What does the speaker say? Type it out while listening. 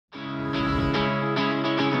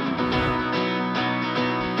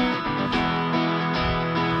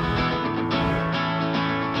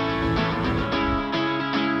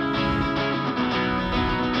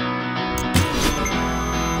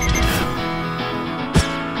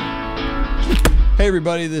Hey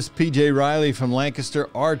everybody, this is PJ Riley from Lancaster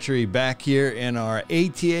Archery back here in our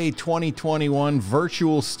ATA 2021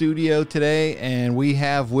 virtual studio today, and we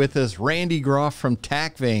have with us Randy Groff from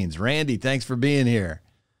TAC Vanes. Randy, thanks for being here.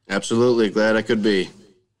 Absolutely, glad I could be.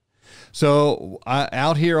 So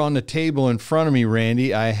out here on the table in front of me,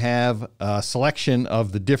 Randy, I have a selection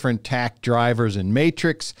of the different TAC drivers and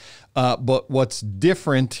matrix, but what's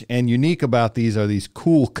different and unique about these are these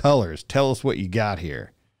cool colors. Tell us what you got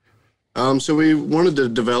here. So we wanted to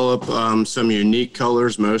develop some unique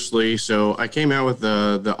colors mostly. So I came out with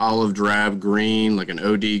the olive drab green, like an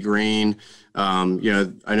OD green. You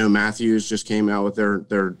know, I know Matthews just came out with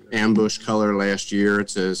their ambush color last year.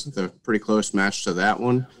 It's a pretty close match to that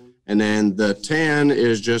one. And then the tan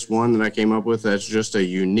is just one that I came up with that's just a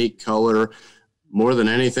unique color. More than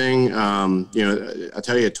anything, you know, I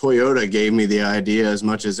tell you, Toyota gave me the idea as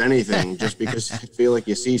much as anything, just because I feel like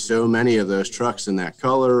you see so many of those trucks in that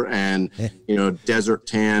color and, you know, desert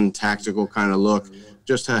tan, tactical kind of look,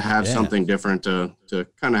 just to have something different to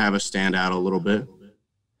kind of have us stand out a little bit.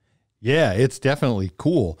 Yeah, it's definitely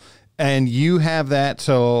cool. And you have that.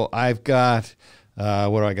 So I've got, what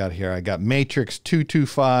do I got here? I got Matrix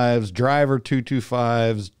 225s, Driver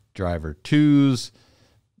 225s, Driver 2s.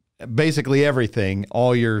 Basically everything,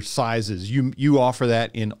 all your sizes. You offer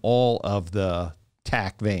that in all of the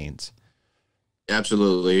TAC Vanes.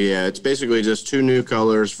 Absolutely, yeah. It's basically just two new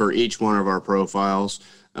colors for each one of our profiles.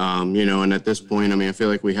 You know, and at this point, I mean, I feel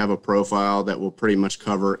like we have a profile that will pretty much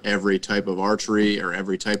cover every type of archery or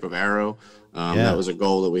every type of arrow. That was a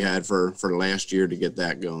goal that we had for last year to get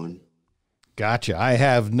that going. Gotcha. I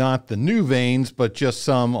have not the new Vanes, but just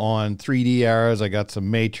some on 3D arrows. I got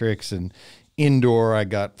some Matrix, and indoor I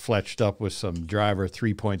got fletched up with some Driver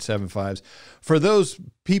 3.75s. For those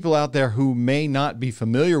people out there who may not be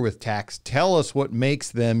familiar with TACs, tell us what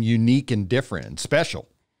makes them unique and different and special.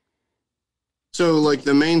 So like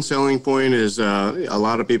the main selling point is a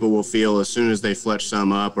lot of people will feel as soon as they fletch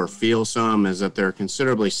some up or feel some is that they're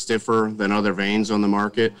considerably stiffer than other Vanes on the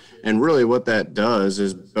market. And really what that does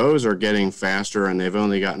is bows are getting faster, and they've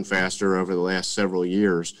only gotten faster over the last several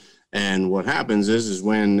years. And what happens is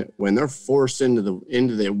when they're forced into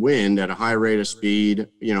the wind at a high rate of speed,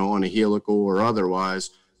 you know, on a helical or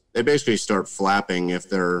otherwise, they basically start flapping if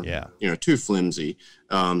they're, you know, too flimsy.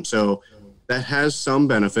 So that has some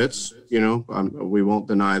benefits, you know, we won't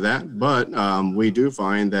deny that, but we do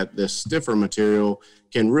find that this stiffer material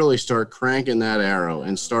can really start cranking that arrow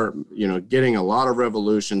and start, you know, getting a lot of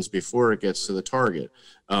revolutions before it gets to the target.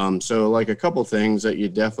 So like a couple things that you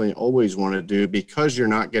definitely always want to do, because you're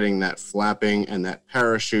not getting that flapping and that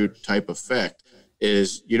parachute type effect,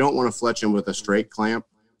 is you don't want to fletch them with a straight clamp.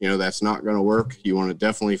 You know, that's not going to work. You want to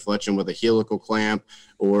definitely fletch them with a helical clamp,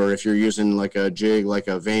 or if you're using like a jig, like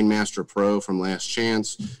a Vane Master Pro from Last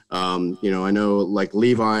Chance. You know, I know like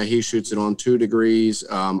Levi, he shoots it on 2 degrees.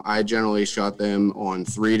 I generally shot them on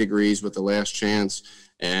 3 degrees with the Last Chance.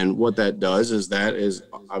 And what that does is that is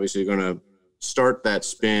obviously going to start that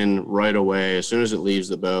spin right away as soon as it leaves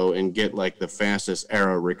the bow and get like the fastest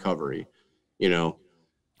arrow recovery, you know.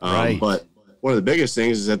 Right. But one of the biggest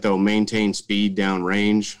things is that they'll maintain speed down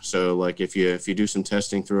range. So like if you do some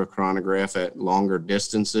testing through a chronograph at longer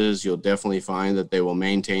distances, you'll definitely find that they will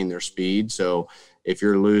maintain their speed. So if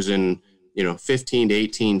you're losing, you know, 15 to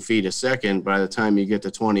 18 feet a second, by the time you get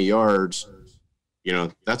to 20 yards, you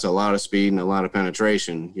know, that's a lot of speed and a lot of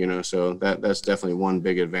penetration, you know, so that's definitely one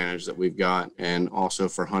big advantage that we've got. And also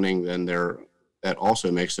for hunting, then that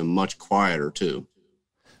also makes them much quieter too.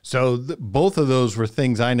 So both of those were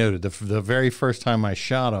things I noted. The very first time I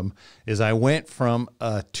shot them is I went from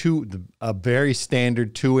a very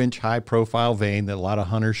standard 2-inch high profile Vane that a lot of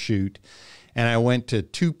hunters shoot, and I went to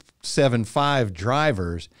 2.75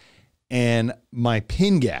 drivers, and my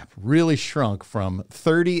pin gap really shrunk from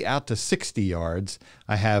 30 out to 60 yards.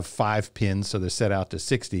 I have 5 pins, so they're set out to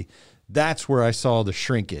 60. That's where I saw the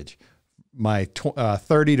shrinkage. My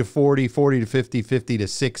 30 to 40, 40 to 50, 50 to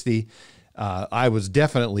 60. I was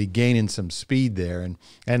definitely gaining some speed there.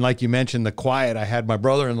 And like you mentioned, the quiet, I had my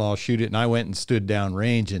brother-in-law shoot it, and I went and stood down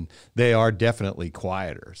range, and they are definitely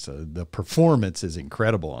quieter. So the performance is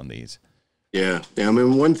incredible on these. Yeah. I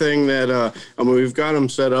mean, one thing that, I mean, we've got them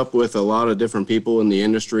set up with a lot of different people in the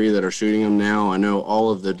industry that are shooting them now. I know all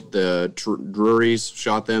of the Drurys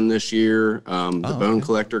shot them this year. The Bone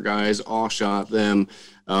Collector guys all shot them.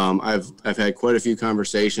 I've had quite a few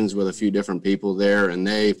conversations with a few different people there, and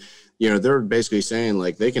they're basically saying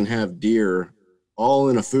like they can have deer all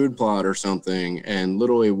in a food plot or something, and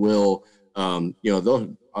literally will,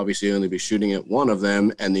 they'll obviously only be shooting at one of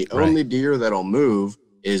them, and the only deer that'll move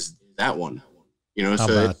is that one. How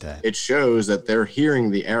So about that? it shows that they're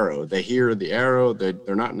hearing the arrow. They hear the arrow.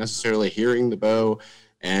 They're not necessarily hearing the bow.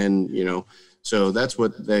 And, so that's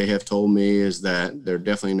what they have told me, is that they're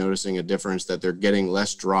definitely noticing a difference, that they're getting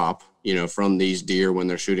less drop, from these deer when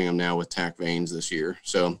they're shooting them now with TAC Vanes this year.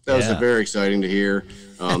 So that was very exciting to hear.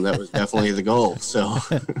 That was definitely the goal. So,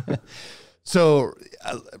 so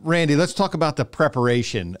Randy, let's talk about the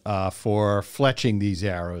preparation for fletching these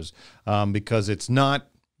arrows, because it's not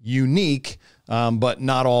unique, but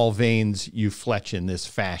not all vanes you fletch in this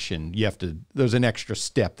fashion. There's an extra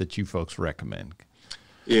step that you folks recommend.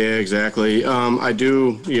 Yeah, exactly. I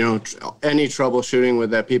do, any troubleshooting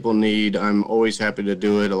with that people need, I'm always happy to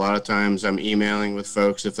do it. A lot of times I'm emailing with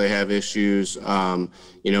folks if they have issues, and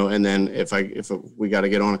then if we got to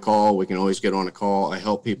get on a call, we can always get on a call. I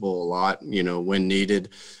help people a lot, when needed.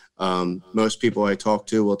 Most people I talk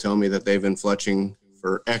to will tell me that they've been fletching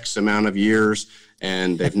for X amount of years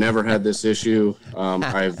and they've never had this issue.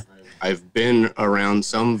 I've been around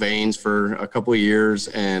some vanes for a couple of years,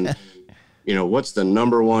 and what's the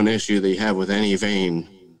number one issue that you have with any vane?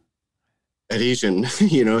 Adhesion.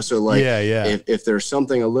 So like, if there's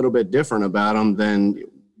something a little bit different about them, then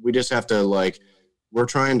we just have to we're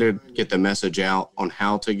trying to get the message out on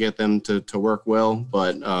how to get them to work well.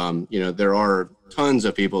 But, there are tons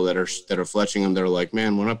of people that are fletching them. They're like,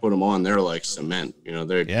 man, when I put them on, they're like cement,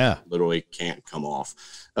 they literally can't come off.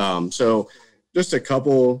 So just a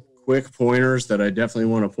couple quick pointers that I definitely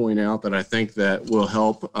want to point out that I think that will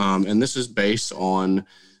help. And this is based on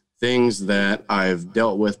things that I've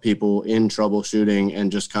dealt with people in troubleshooting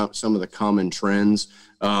and just some of the common trends.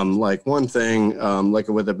 Like one thing, like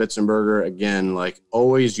with a Bitzenberger, again,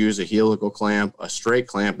 always use a helical clamp. A straight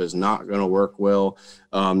clamp is not going to work well.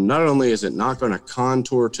 Not only is it not going to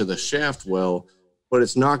contour to the shaft well, but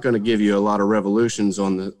it's not going to give you a lot of revolutions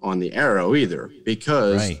on the arrow either,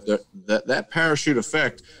 because that parachute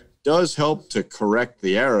effect does help to correct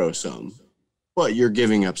the arrow some, but you're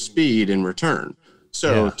giving up speed in return.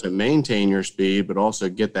 So to maintain your speed, but also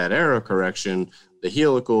get that arrow correction, the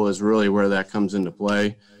helical is really where that comes into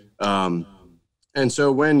play. And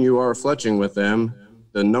so when you are fletching with them,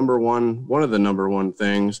 one of the number one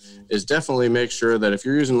things is definitely make sure that if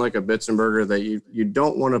you're using like a Bitzenberger, that you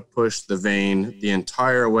don't want to push the vane the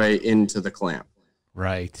entire way into the clamp.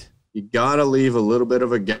 Right. You got to leave a little bit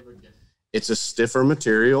of a gap. It's a stiffer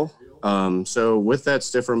material. So with that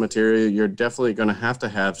stiffer material, you're definitely going to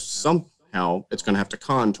have somehow it's going to have to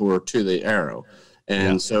contour to the arrow.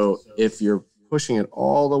 And so if you're pushing it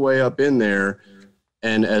all the way up in there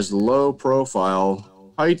and as low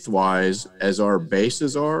profile height wise as our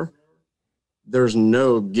bases are, there's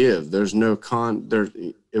no give. There's no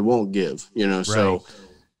it won't give, so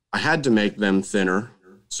I had to make them thinner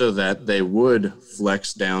so that they would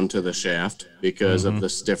flex down to the shaft because of the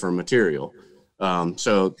stiffer material.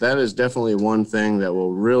 So that is definitely one thing that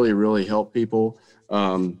will really, really help people.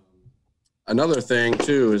 Another thing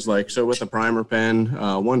too is so with the primer pen,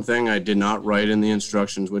 one thing I did not write in the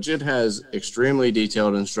instructions, which it has extremely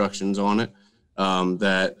detailed instructions on it,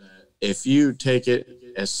 that if you take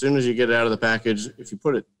it, as soon as you get it out of the package, if you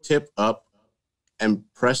put it tip up and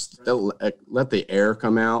let the air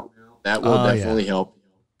come out, that will definitely help.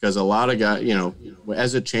 Because a lot of guys,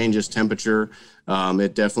 as it changes temperature,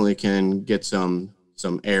 it definitely can get some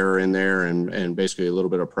air in there and basically a little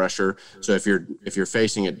bit of pressure. So if you're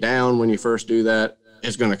facing it down when you first do that,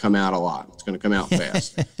 it's going to come out a lot. It's going to come out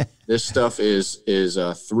fast. This stuff is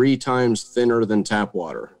 3 times thinner than tap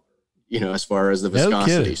water, as far as the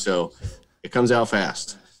viscosity. So it comes out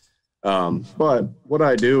fast. But what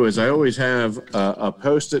I do is I always have a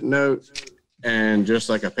Post-it note and just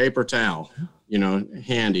like a paper towel,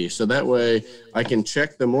 handy. So that way I can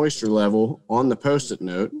check the moisture level on the Post-it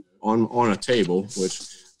note on a table, which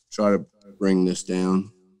try to bring this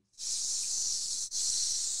down.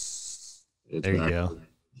 There you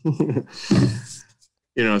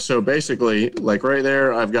go. So basically right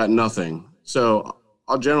there, I've got nothing. So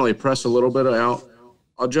I'll generally press a little bit out.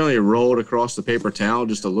 I'll generally roll it across the paper towel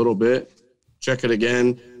just a little bit, check it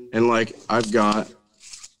again. And I've got, I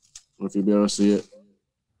don't know if you'll be able to see it,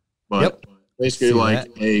 but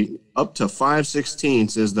basically up to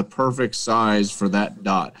 5/16 is the perfect size for that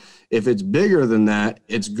dot. If it's bigger than that,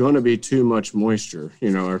 it's going to be too much moisture,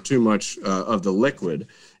 or too much of the liquid.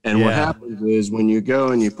 And what happens is when you go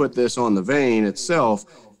and you put this on the vane itself,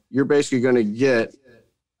 you're basically going to get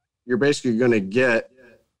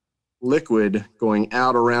liquid going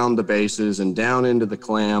out around the bases and down into the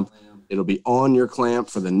clamp. It'll be on your clamp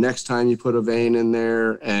for the next time you put a vane in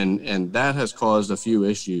there, and that has caused a few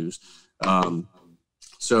issues.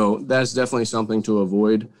 So that's definitely something to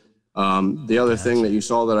avoid. The other thing that you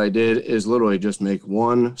saw that I did is literally just make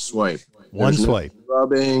one swipe. One swipe. No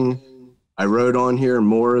rubbing. I wrote on here,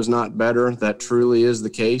 more is not better. That truly is the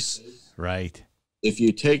case. Right. If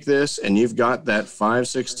you take this and you've got that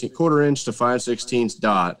 5/16 quarter inch to 5/16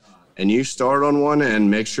 dot, and you start on one end,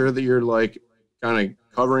 make sure that you're like kind of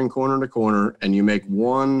covering corner to corner, and you make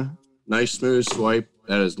one nice smooth swipe.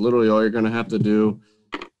 That is literally all you're going to have to do.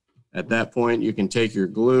 At that point, you can take your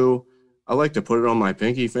glue. I like to put it on my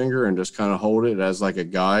pinky finger and just kind of hold it as like a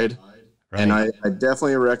guide. Right. And I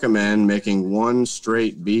definitely recommend making one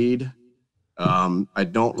straight bead. I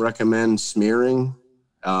don't recommend smearing.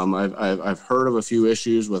 I've heard of a few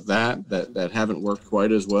issues with that haven't worked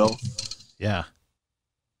quite as well. Yeah.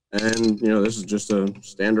 And, this is just a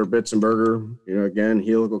standard Bitzenberger, again,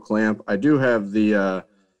 helical clamp. I do have the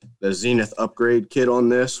Zenith upgrade kit on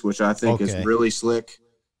this, which I think is really slick.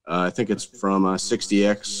 I think it's from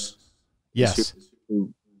 60X. Yes.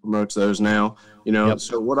 Who promotes those now,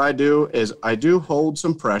 So what I do is I do hold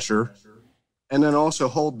some pressure and then also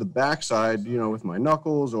hold the backside, with my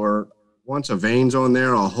knuckles, or once a vein's on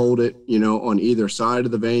there, I'll hold it, on either side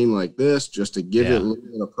of the vein like this, just to give it a little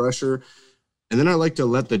bit of pressure. And then I like to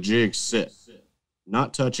let the jig sit,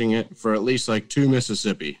 not touching it, for at least like 2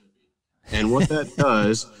 Mississippi. And what that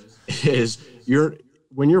does is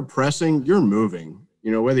when you're pressing, you're moving,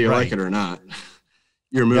 whether you like it or not,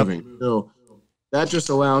 you're moving. Yep. So that just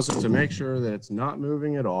allows it to make sure that it's not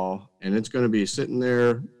moving at all, and it's going to be sitting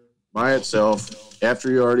there by itself after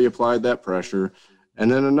you already applied that pressure. And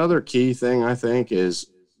then another key thing, I think, is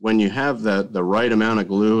when you have the right amount of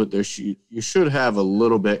glue, you should have a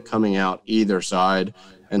little bit coming out either side.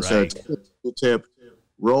 And so take the Q-tip,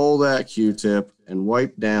 roll that Q-tip, and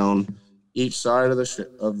wipe down each side of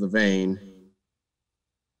the vein.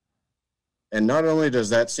 And not only does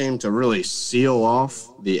that seem to really seal off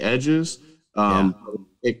the edges,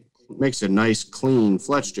 it makes a nice, clean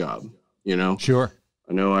fletch job, Sure.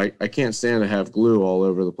 I know I can't stand to have glue all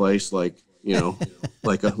over the place, like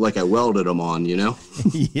I welded them on,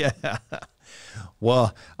 Yeah.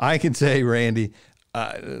 Well, I can say, Randy,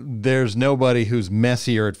 there's nobody who's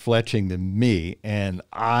messier at fletching than me, and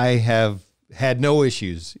I have had no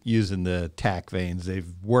issues using the TAC vanes.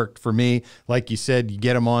 They've worked for me. Like you said, you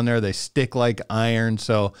get them on there, they stick like iron.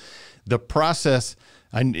 So the process,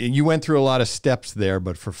 you went through a lot of steps there,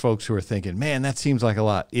 but for folks who are thinking, man, that seems like a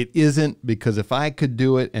lot, it isn't, because if I could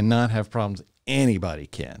do it and not have problems, anybody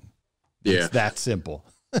can. Yeah. It's that simple.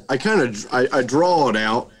 I draw it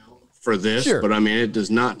out for this, but I mean, it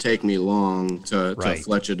does not take me long to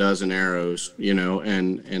fletch a dozen arrows,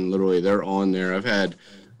 and literally they're on there. I've had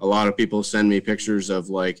a lot of people send me pictures of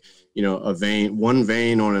one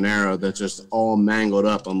vein on an arrow that's just all mangled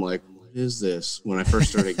up. I'm like, what is this? When I first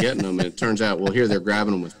started getting them, and it turns out, here they're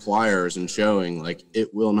grabbing them with pliers and showing like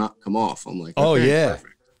it will not come off. I'm like, oh yeah, perfect.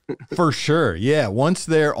 For sure. Yeah. Once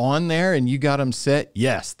they're on there and you got them set,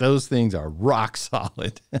 yes, those things are rock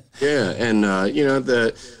solid. Yeah. And,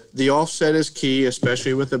 the offset is key,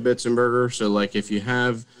 especially with the Bitzenberger. So like if you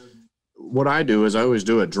have, what I do is I always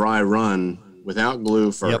do a dry run without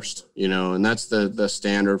glue first, and that's the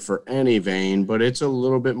standard for any vein, but it's a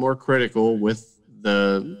little bit more critical with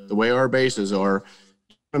the way our bases are,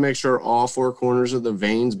 to make sure all 4 corners of the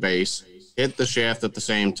vein's base hit the shaft at the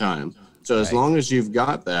same time. So as long as you've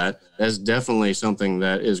got that, that's definitely something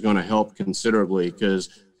that is going to help considerably, because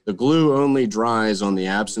the glue only dries on the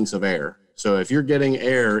absence of air. So if you're getting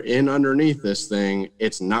air in underneath this thing,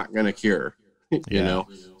 it's not going to cure,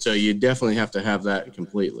 so you definitely have to have that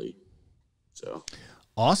completely. So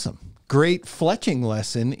awesome. Great fletching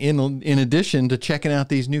lesson in addition to checking out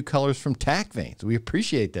these new colors from TAC Vanes. We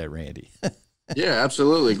appreciate that, Randy. Yeah,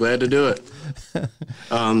 absolutely. Glad to do it.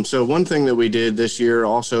 So one thing that we did this year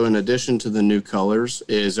also, in addition to the new colors,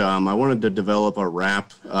 is I wanted to develop a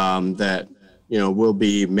wrap that, will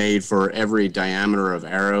be made for every diameter of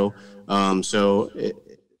arrow.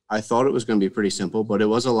 I thought it was going to be pretty simple, but it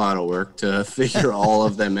was a lot of work to figure all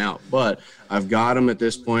of them out. But I've got them at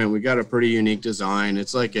this point. We got a pretty unique design.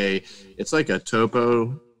 It's like a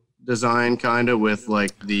topo design, kind of, with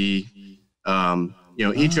like the,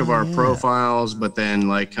 each of our profiles, but then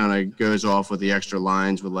like kind of goes off with the extra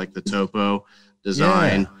lines with like the topo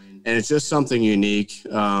design. Yeah. And it's just something unique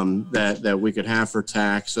that we could have for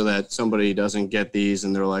TAC, so that somebody doesn't get these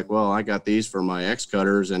and they're like, well, I got these for my X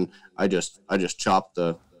cutters and I just chopped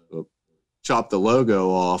the logo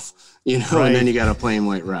off, and then you got a plain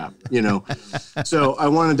white wrap, So I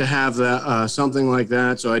wanted to have that, something like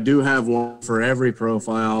that. So I do have one for every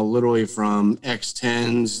profile, literally from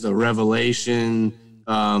X10s, the Revelation,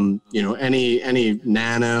 any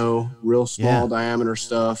nano, real small diameter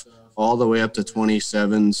stuff, all the way up to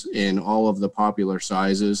 27s in all of the popular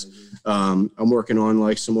sizes. I'm working on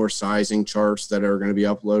like some more sizing charts that are going to be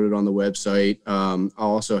uploaded on the website. I'll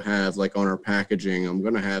also have like on our packaging, I'm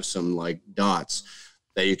going to have some like dots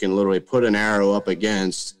that you can literally put an arrow up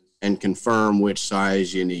against and confirm which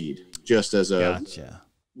size you need, just as a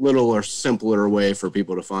little or simpler way for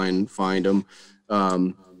people to find them.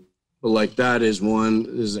 But like that is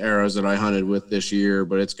arrows that I hunted with this year,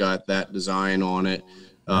 but it's got that design on it.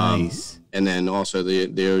 Nice. And then also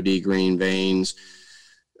the OD green veins.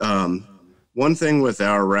 One thing with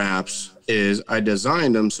our wraps is I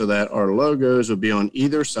designed them so that our logos would be on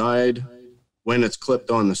either side when it's clipped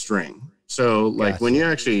on the string. So like when you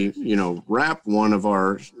actually, wrap one of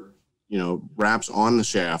our, wraps on the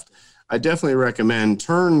shaft, I definitely recommend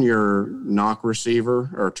turn your knock receiver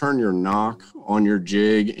or turn your knock on your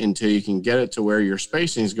jig until you can get it to where your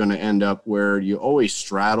spacing is going to end up where you always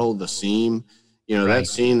straddle the seam. That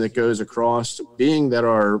seam that goes across, being that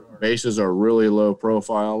our bases are really low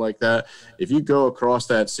profile like that, if you go across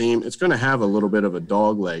that seam, it's going to have a little bit of a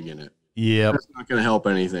dog leg in it. Yeah. That's not going to help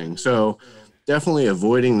anything. So definitely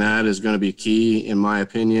avoiding that is going to be key in my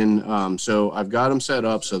opinion. So I've got them set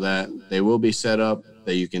up so that they will be set up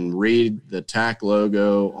that you can read the TAC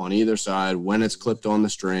logo on either side when it's clipped on the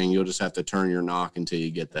string. You'll just have to turn your knock until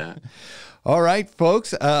you get that. All right,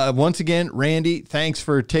 folks. Once again, Randy, thanks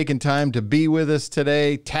for taking time to be with us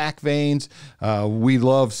today. TAC Vanes. We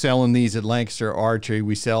love selling these at Lancaster Archery.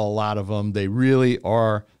 We sell a lot of them. They really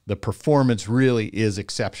are, the performance really is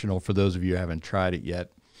exceptional for those of you who haven't tried it yet.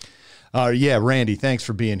 Yeah, Randy, thanks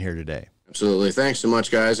for being here today. Absolutely. Thanks so much,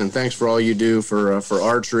 guys. And thanks for all you do for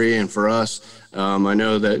archery and for us. I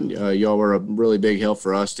know that y'all were a really big help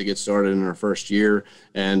for us to get started in our first year.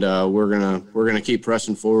 And we're going to keep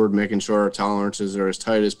pressing forward, making sure our tolerances are as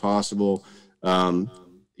tight as possible. I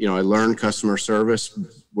learned customer service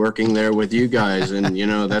working there with you guys. And,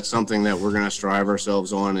 that's something that we're going to strive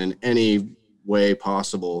ourselves on in any way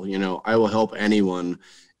possible. I will help anyone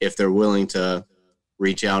if they're willing to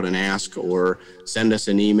reach out and ask, or send us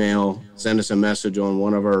an email, send us a message on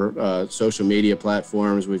one of our social media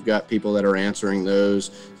platforms. We've got people that are answering those.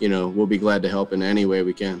 We'll be glad to help in any way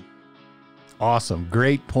we can. Awesome.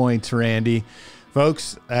 Great points, Randy.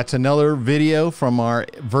 Folks, that's another video from our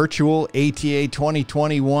virtual ATA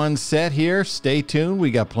 2021 set here. Stay tuned. We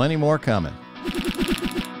got plenty more coming.